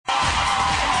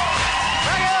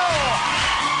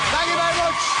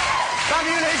have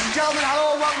you, ladies and gentlemen.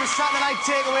 Hello and welcome to Saturday Night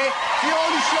Takeaway, the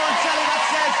only show on telly that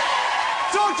says,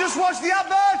 don't just watch the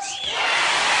adverts.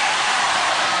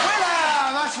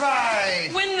 Winner, that's right.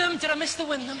 Wyndham, did I miss the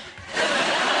Wyndham?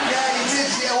 Yeah, you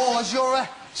did. Yeah, oh, is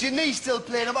your knee still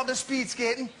playing up after speed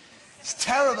skating? It's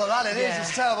terrible, that it is. Yeah.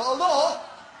 It's terrible.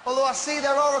 Although I see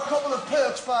there are a couple of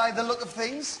perks by the look of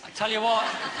things. I tell you what,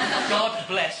 God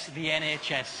bless the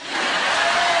NHS.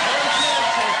 Those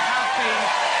nurses have been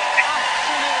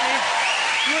absolutely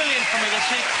brilliant for me this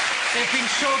week. They've been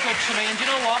so good to me, and you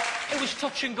know what? It was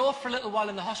touch and go for a little while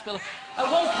in the hospital. At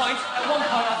one point,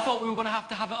 I thought we were going to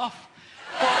have it off.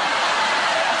 But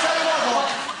I tell you what, though.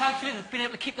 Thankfully, they've been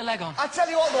able to keep the leg on. I tell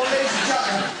you what, though, ladies and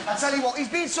gentlemen. I tell you what, he's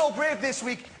been so brave this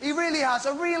week. He really has,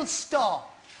 a real star.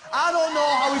 I don't know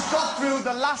how he's got through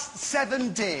the last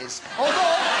 7 days. Although,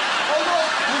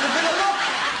 with a bit of luck,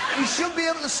 he should be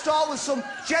able to start with some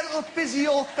gentle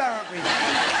physiotherapy.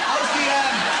 How's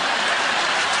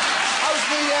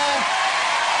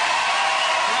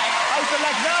the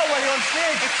leg now when you're on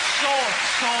stage? It's sore.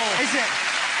 Is it?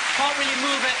 Can't really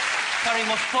move it very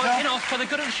much, but, No. you know, for the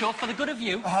good of the show, for the good of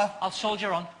you, I'll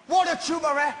soldier on. What a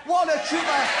trooper, eh? What a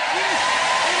trooper. Yes,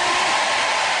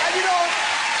 and you know,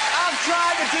 I've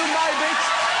tried to do my bit.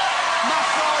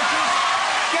 Massages,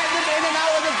 getting them in and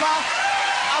out of the bath.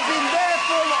 I've been there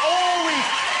for them all week.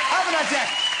 Haven't I, Jack?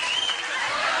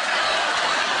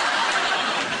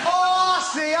 Oh, I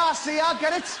see, I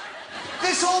get it.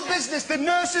 This whole business, the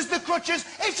nurses, the crutches,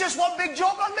 it's just one big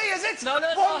joke on me, is it? No.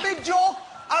 One big joke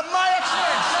at my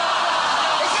expense.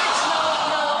 Is it?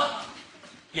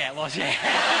 Yeah, it was, yeah.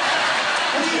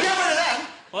 Well, you can get rid of them.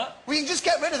 What? We can just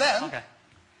get rid of them. Okay.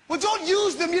 Well, don't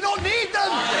use them. You don't need them.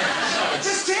 Sorry.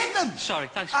 Just take them. Sorry,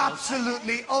 thanks, Phil.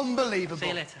 Absolutely unbelievable. See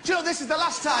you later. Do you know, this is the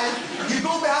last time you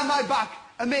go behind my back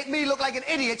and make me look like an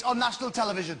idiot on national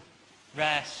television.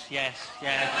 Yes, yeah, of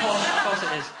course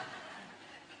it is.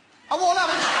 I won't have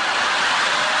it.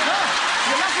 No,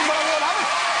 you're laughing, but I won't have it.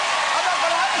 I'm not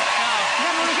going to have it. No.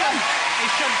 Never again.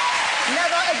 He shouldn't.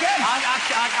 Never again.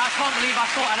 I can't believe I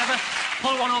thought I'd ever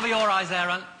pull one over your eyes there,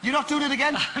 Ant. You're not doing it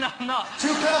again? No, I'm not.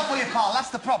 Too clever for you, pal. That's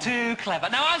the problem. Too clever.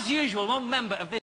 Now, as usual, one member of this